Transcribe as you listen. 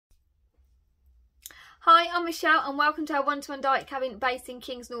Hi, I'm Michelle and welcome to our one-to-one diet cabin based in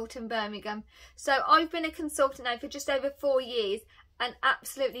Kings Norton, Birmingham. So I've been a consultant now for just over 4 years and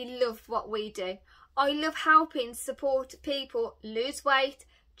absolutely love what we do. I love helping support people lose weight,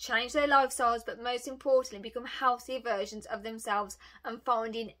 change their lifestyles, but most importantly become healthier versions of themselves and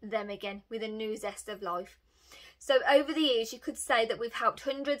finding them again with a new zest of life. So over the years you could say that we've helped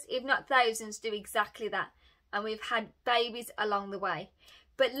hundreds if not thousands do exactly that, and we've had babies along the way.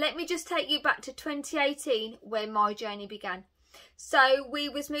 But let me just take you back to 2018 where my journey began. So we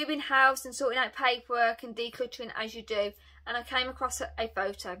was moving house and sorting out paperwork and decluttering as you do, and I came across a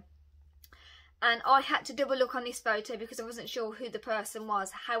photo. And I had to double look on this photo because I wasn't sure who the person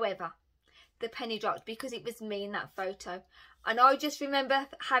was. However, the penny dropped because it was me in that photo. And I just remember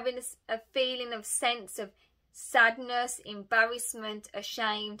having a feeling of sense of sadness, embarrassment,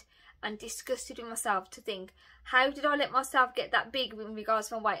 ashamed and disgusted with myself to think, how did I let myself get that big in regards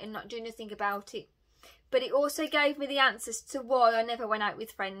to my weight and not do anything about it? But it also gave me the answers to why I never went out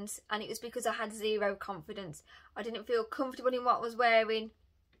with friends, and it was because I had zero confidence. I didn't feel comfortable in what I was wearing.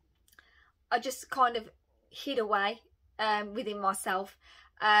 I just kind of hid away within myself.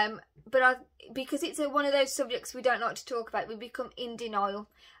 Because it's one of those subjects we don't like to talk about, we become in denial.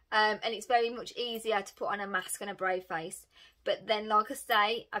 And it's very much easier to put on a mask and a brave face. But then, like I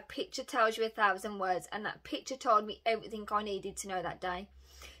say, a picture tells you 1,000 words, and that picture told me everything I needed to know that day.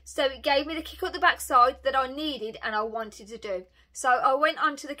 So it gave me the kick up the backside that I needed and I wanted to do. So I went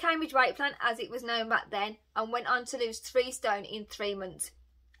on to the Cambridge Weight Plan, as it was known back then, and went on to lose 3 stone in 3 months.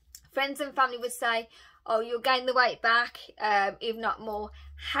 Friends and family would say, oh, you'll gain the weight back, if not more.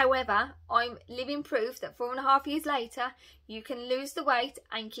 However, I'm living proof that 4.5 years later, you can lose the weight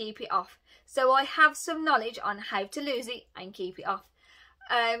and keep it off. So I have some knowledge on how to lose it and keep it off.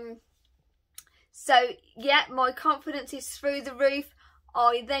 So yeah, my confidence is through the roof.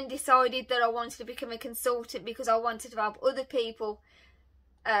 I then decided that I wanted to become a consultant because I wanted to help other people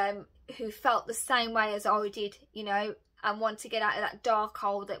who felt the same way as I did, you know, and want to get out of that dark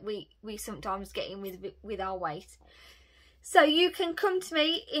hole that we sometimes get in with our weight. So you can come to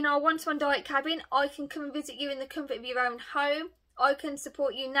me in our one-to-one diet cabin. I can come and visit you in the comfort of your own home. I can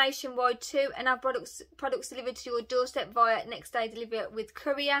support you nationwide too and have products delivered to your doorstep via next day delivery with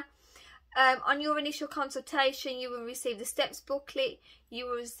courier. On your initial consultation you will receive the steps booklet, you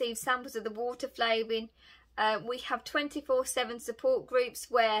will receive samples of the water flavouring. We have 24/7 support groups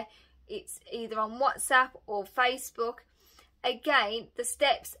where it's either on WhatsApp or Facebook. Again, the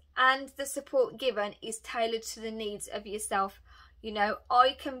steps and the support given is tailored to the needs of yourself. You know,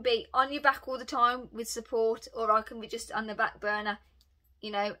 I can be on your back all the time with support, or I can be just on the back burner, you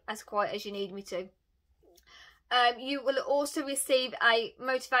know, as quiet as you need me to. You will also receive a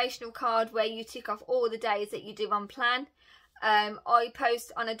motivational card where you tick off all the days that you do on plan. I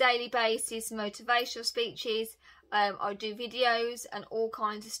post on a daily basis motivational speeches. I do videos and all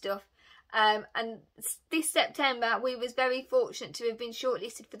kinds of stuff. And this September we was very fortunate to have been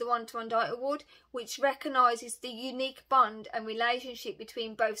shortlisted for the One-to-One Diet Award, which recognises the unique bond and relationship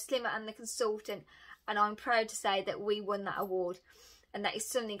between both Slimmer and the consultant, and I'm proud to say that we won that award, and that is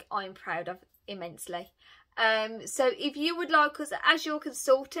something I'm proud of immensely. So if you would like us as your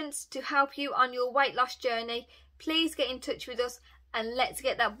consultants to help you on your weight loss journey, please get in touch with us and let's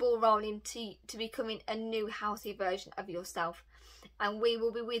get that ball rolling to becoming a new healthy version of yourself, and we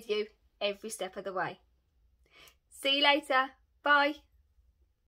will be with you every step of the way. See you later. Bye.